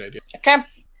that's a great idea. Okay.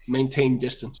 Maintain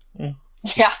distance.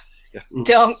 Yeah.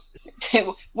 Don't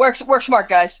work smart,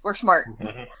 guys. Work smart.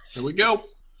 Here we go.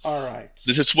 All right.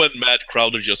 This is when Mad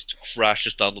Crowder just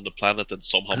crashes down on the planet and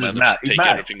somehow He's manages mad. to take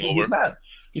everything over. He's mad.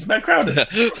 He's mad crowded.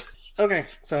 Okay,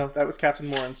 so that was Captain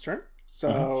Morin's turn.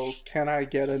 So can I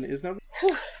get an Isno?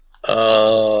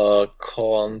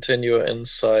 Continue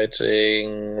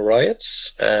inciting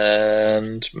riots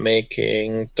and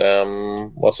making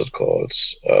them, what's it called,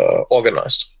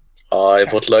 organized. I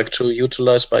would like to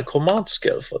utilize my command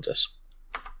skill for this,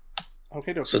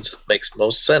 Okay, dokie. since it makes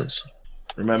most sense.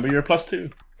 Remember your +2.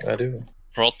 I do.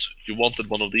 Prot, you wanted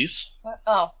one of these?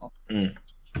 Oh.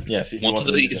 Yes, if you Wanted want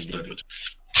to these? use them. Good.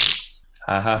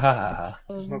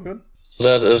 That's no good.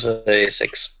 That is a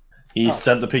 6. He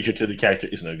sent the picture to the character.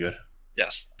 Is no good.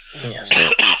 Yes.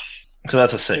 So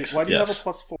that's a 6. Wait, why do you have a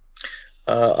 +4?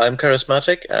 I'm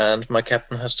charismatic, and my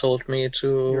captain has told me You're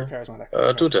to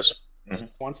charismatic. do this.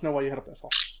 Wants to know why you had a +4.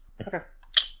 Okay.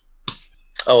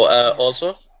 Oh,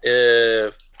 also,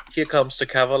 here comes the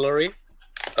cavalry.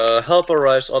 Help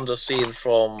arrives on the scene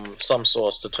from some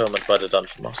source determined by the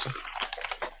dungeon master.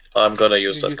 I'm gonna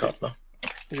use that card now.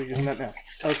 You're using that now.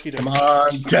 Okay, Come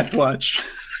on, Death Watch.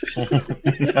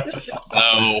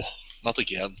 No, not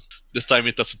again. This time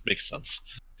it doesn't make sense.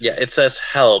 Yeah, it says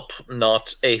help,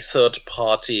 not a third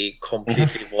party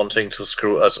completely wanting to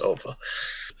screw us over.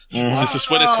 This is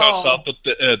when it turns out that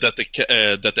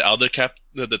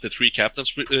the 3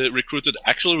 captains recruited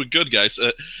actually were good guys,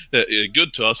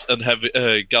 good to us, and have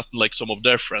gotten like some of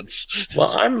their friends.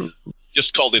 Well, I'm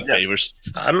just called in favors.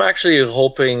 I'm actually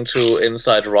hoping to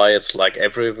incite riots like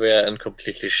everywhere and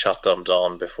completely shut them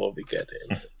down before we get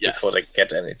in, before they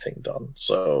get anything done.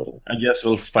 So I guess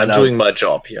we'll find out. I'm doing my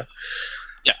job here.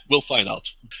 Yeah, we'll find out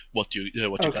what you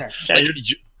got. Like,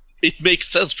 it makes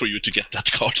sense for you to get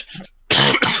that card.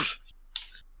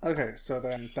 Okay, so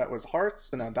then that was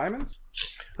hearts and now diamonds.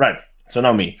 Right. So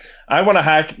now me. I want to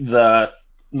hack the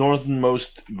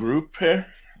northernmost group here,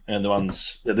 and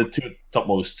the 2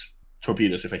 topmost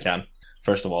torpedoes if I can.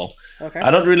 First of all, okay.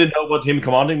 I don't really know what him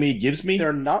commanding me gives me.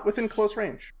 They're not within close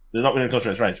range. They're not within close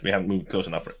range, right? We haven't moved close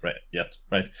enough yet,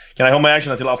 right? Can I hold my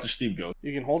action until after Steve goes?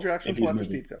 You can hold your action until after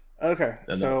Steve goes. Okay,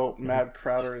 so Mad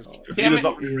Crowder is.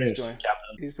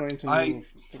 He's going to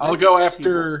move. I'll go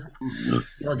after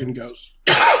Morgan goes.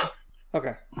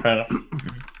 Okay. Fair enough.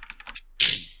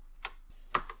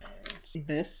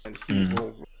 Miss, and he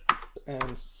will.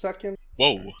 And second.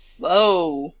 Whoa.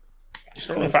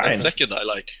 Second, I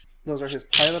like. Those are his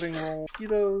piloting roll.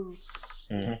 Torpedoes.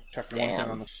 Check one thing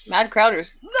on the. Mad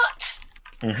Crowder's nuts.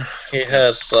 He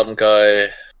has some guy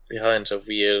behind the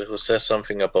wheel who says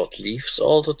something about leaves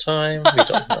all the time. We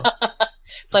don't know.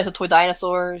 Plays with toy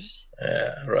dinosaurs.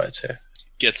 Yeah, right here.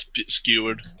 Gets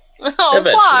skewered. Oh,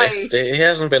 Eventually. why? He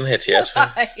hasn't been hit yet.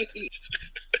 Why?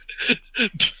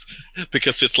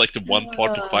 Because it's like the one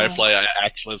part of Firefly I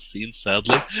actually have seen,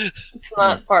 sadly. It's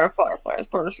not part of Firefly. It's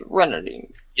part of Serenity.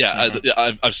 Yeah,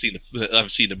 I've seen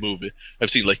the movie. I've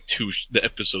seen like the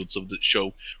episodes of the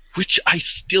show, which I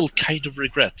still kind of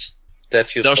regret. There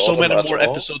are so many more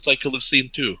episodes I could have seen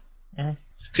too.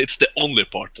 It's the only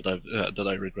part that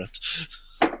I regret.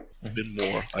 A bit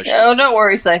more. Don't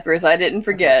worry, Cyphers. I didn't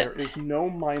forget. There is no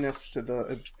minus to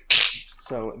the.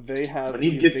 So they have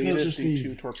evaded the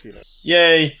 2 torpedoes.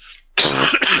 Yay!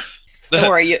 Don't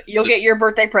worry, you'll get your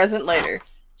birthday present later.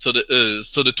 So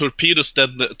the torpedoes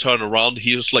then turn around.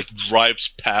 He just like drives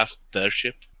past their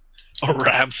ship, or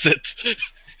rams it.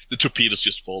 The torpedoes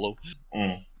just follow.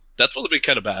 That would have been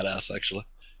kind of badass, actually.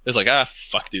 It's like,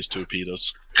 fuck these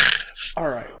torpedoes. All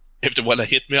right. If they want to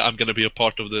hit me, I'm gonna be a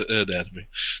part of the enemy.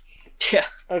 Yeah.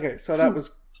 Okay, so that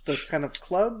was the 10 of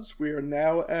clubs. We are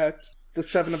now at the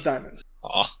 7 of diamonds.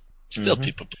 Still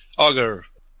people. Augur.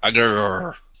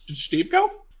 Did Steve go?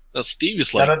 No, Steve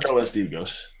is like. I don't know where Steve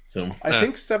goes. So. I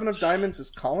think 7 of diamonds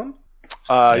is Colin.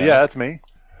 Yeah, that's me.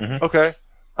 Okay.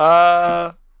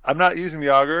 I'm not using the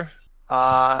auger.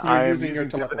 I'm using your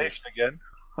divination again.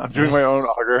 I'm doing my own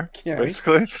auger,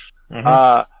 basically.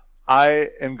 I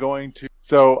am going to.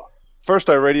 So first,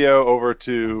 I radio over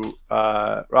to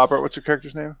Robert. What's your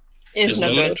character's name? Is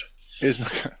no good.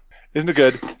 Isn't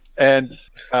good. And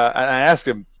I ask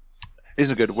him,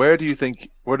 isn't good. Where do you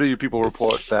people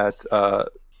report that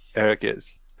Eric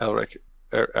is?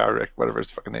 Eric, whatever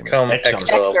his fucking name is.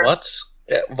 Hector.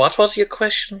 What was your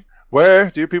question? Where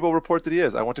do people report that he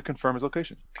is? I want to confirm his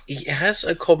location. He has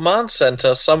a command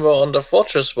center somewhere on the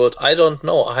Fortress Wood. I don't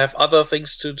know. I have other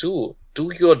things to do.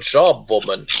 Do your job,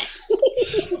 woman.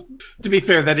 To be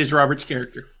fair, that is Robert's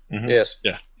character. Yes.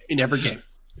 Yeah. In every game.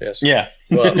 Yes. Yeah.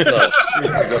 Well, nice.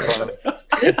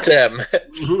 Damn.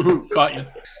 Caught you.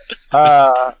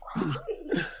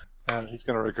 He's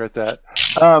going to regret that.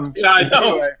 Yeah, I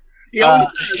know.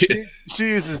 Anyway, she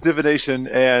uses divination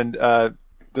and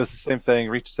does the same thing,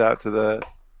 reaches out to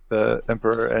the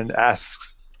Emperor and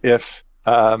asks if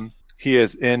he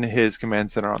is in his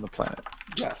command center on the planet.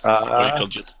 Yes. I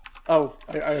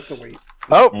have to wait.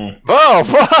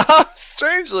 Oh!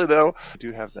 Strangely, though. I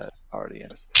do have that already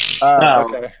in us.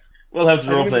 Okay. We'll have to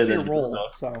roleplay your roll,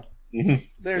 so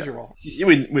there's your roll.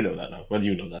 We know that now. Well,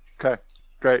 you know that. Okay,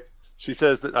 great. She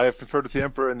says that I have conferred with the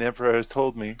Emperor, and the Emperor has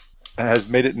told me, has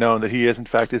made it known that he is, in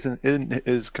fact, in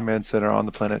his command center on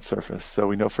the planet's surface, so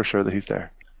we know for sure that he's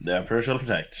there. The Emperor shall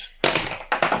protect.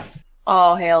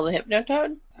 All hail the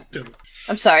Hypnotoad.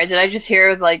 I'm sorry, did I just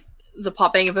hear, like, the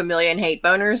popping of a million hate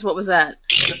boners? What was that?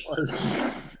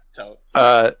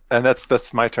 And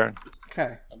that's my turn.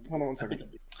 Okay. Hold on 1 second.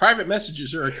 Private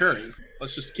messages are occurring.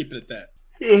 Let's just keep it at that.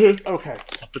 Okay.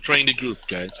 Betraying the group,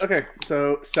 guys. Okay,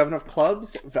 so 7 of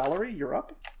clubs. Valerie, you're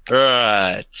up.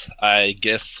 Right. I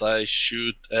guess I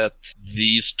shoot at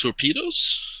these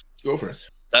torpedoes. Go for it.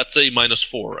 That's a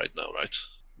 -4 right now, right?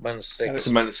 -6. It's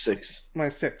a -6.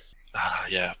 -6.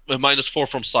 Yeah. A -4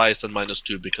 from size and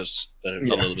 -2 because they're a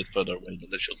little bit further away than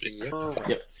they should be.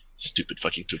 Yep. Stupid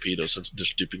fucking torpedoes and they're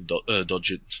stupid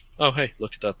dodging. Oh, hey,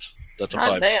 look at that. That's a God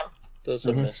 5. damn. That's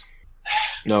a miss.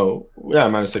 No. Yeah,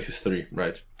 -6 is 3,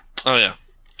 right. Oh, yeah.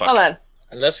 Fuck. Hold on.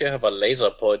 Unless you have a laser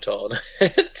pointer on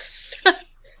it.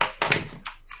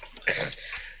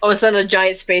 All of a sudden, a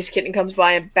giant space kitten comes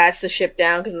by and bats the ship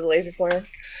down because of the laser pointer.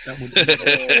 That would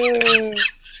be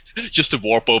Just the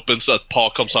warp opens, that paw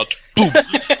comes out, boom!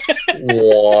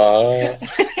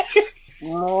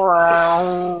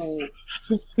 Wow.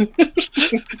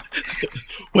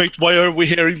 Wait, why are we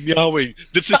hearing meowing?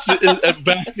 This is a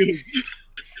vacuum.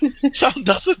 Sound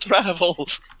doesn't travel.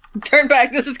 Turn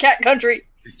back, this is cat country.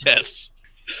 Yes.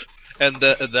 And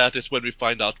that is when we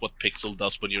find out what Pixel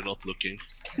does when you're not looking.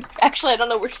 Actually, I don't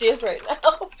know where she is right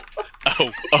now.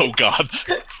 Oh God.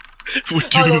 Oh,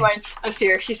 never mind. I see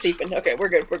her. She's sleeping. Okay, we're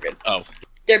good. Oh.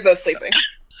 They're both sleeping.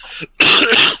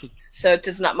 So it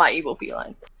is not my evil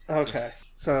feline. Okay,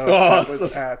 so that was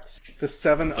at the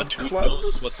 7 of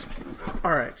clubs.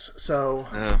 Alright, so...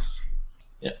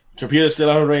 Yeah, torpedo's still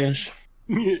out of range.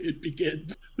 It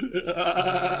begins.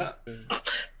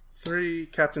 3,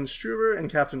 Captain Struber and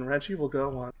Captain Reggie will go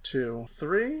 1, 2,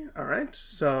 3. Alright,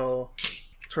 so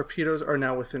torpedoes are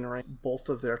now within range both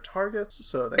of their targets,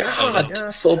 so they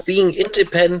God, for being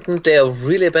independent, they are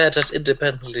really bad at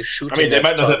independently shooting. I mean, they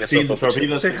might not have seen the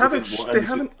torpedoes. They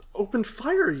haven't opened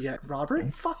fire yet,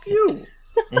 Robert. Fuck you.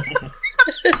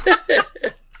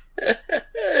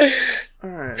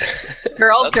 Alright.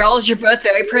 Girls, you're both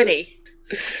very pretty.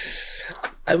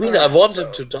 I mean, I want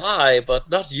them to die, but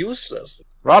not useless.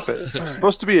 Robert,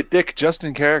 supposed to be a dick just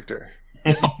in character.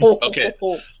 Okay,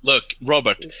 look,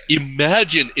 Robert,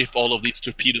 imagine if all of these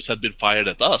torpedoes had been fired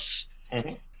at us.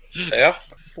 Yeah.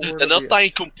 They're not dying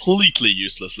completely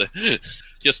uselessly.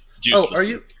 Just uselessly. Oh, are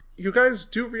you guys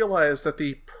do realize that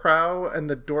the prow and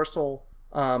the dorsal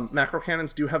macro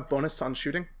cannons do have bonus on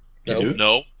shooting?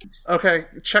 No. Okay,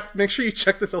 make sure you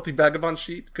check the Filthy Vagabond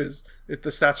sheet, because the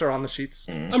stats are on the sheets.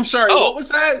 I'm sorry, what was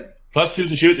that? +2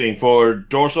 to shooting for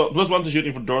dorsal, +1 to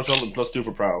shooting for dorsal, and +2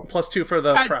 for prow. +2 for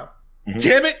the prow.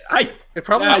 Damn it! It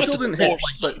probably still didn't hit,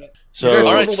 but so, you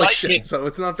guys rolled like shit, so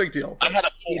it's not a big deal. I had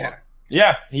a 4.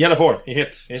 Yeah, he had a 4. He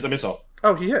hit the missile.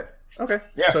 Oh, he hit. Okay.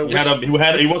 Yeah, so he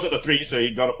was at a 3, so he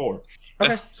got a 4.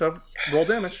 Okay, so roll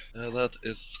damage. That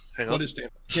is... Hang on. What is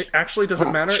damage? It actually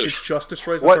doesn't matter. It just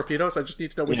destroys the torpedoes. I just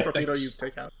need to know which torpedo you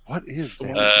take out. What is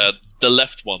damage? The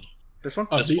left one. This one?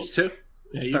 Oh, these two?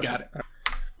 Yeah, you got it.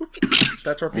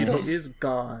 That torpedo is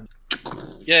gone.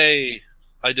 Yay!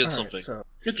 I did something. So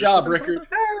good job, Rickard.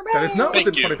 That is not Thank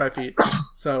within you. 25 feet.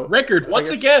 So Rickard, once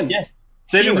again. Yes.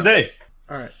 Saving the day.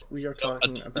 Alright, so we are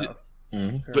talking about...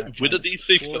 But with a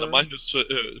D6 and a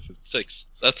 -6,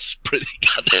 that's pretty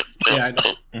goddamn. Yeah, I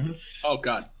know. Oh,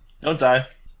 God. Don't die.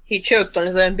 He choked on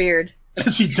his own beard.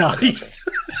 As he dies.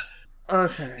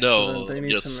 Okay, No, so then they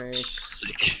need to just make...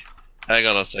 sick. Hang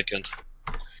on a second.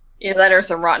 Yeah, that or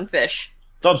some rotten fish.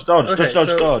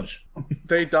 Dodge.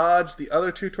 They dodge the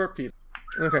other 2 torpedoes.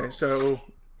 Okay, so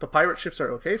the pirate ships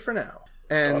are okay for now.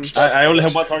 And I only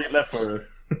have 1 target left for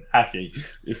hacking,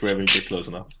 if we ever get close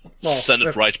enough. well, Send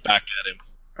it right back at him.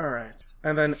 Alright.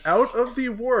 And then out of the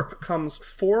warp comes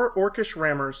 4 orcish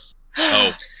rammers.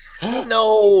 Oh.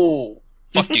 No!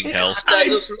 Fucking hell. That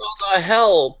is not a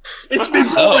help. It's me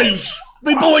boys!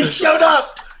 Me boys showed up!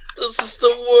 This is the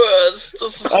worst.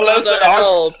 This is not a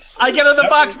help. I get in the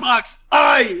box!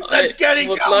 I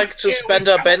would like to spend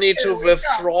a penny to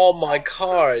withdraw my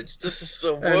card. This is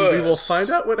the worst. And we will find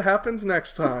out what happens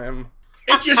next time.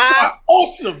 It just got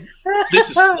awesome! This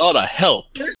is not a help.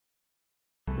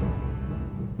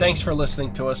 Thanks for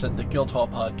listening to us at the Guildhall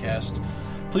Podcast.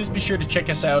 Please be sure to check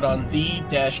us out on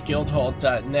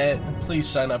the-guildhall.net, and please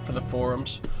sign up for the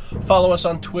forums. Follow us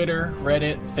on Twitter,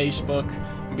 Reddit, Facebook,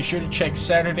 and be sure to check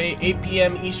Saturday, 8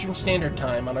 p.m. Eastern Standard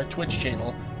Time on our Twitch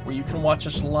channel, where you can watch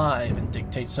us live and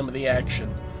dictate some of the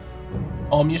action.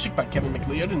 All music by Kevin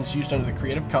MacLeod and is used under the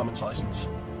Creative Commons license.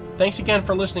 Thanks again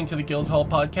for listening to the Guildhall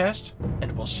Podcast,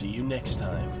 and we'll see you next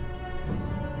time.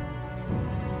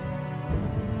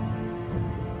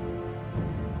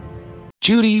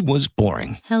 Judy was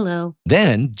boring. Hello.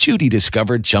 Then Judy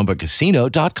discovered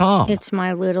ChumbaCasino.com. It's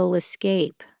my little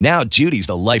escape. Now Judy's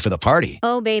the life of the party.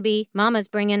 Oh, baby, mama's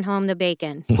bringing home the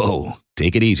bacon. Whoa,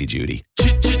 take it easy, Judy.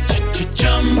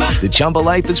 The Chumba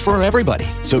life is for everybody.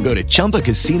 So go to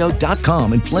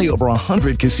ChumbaCasino.com and play over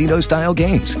 100 casino-style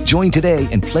games. Join today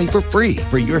and play for free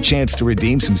for your chance to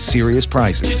redeem some serious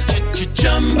prizes.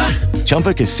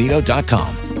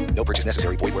 ChumbaCasino.com. No purchase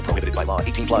necessary. Void where prohibited by law.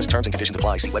 18 plus terms and conditions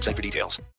apply. See website for details.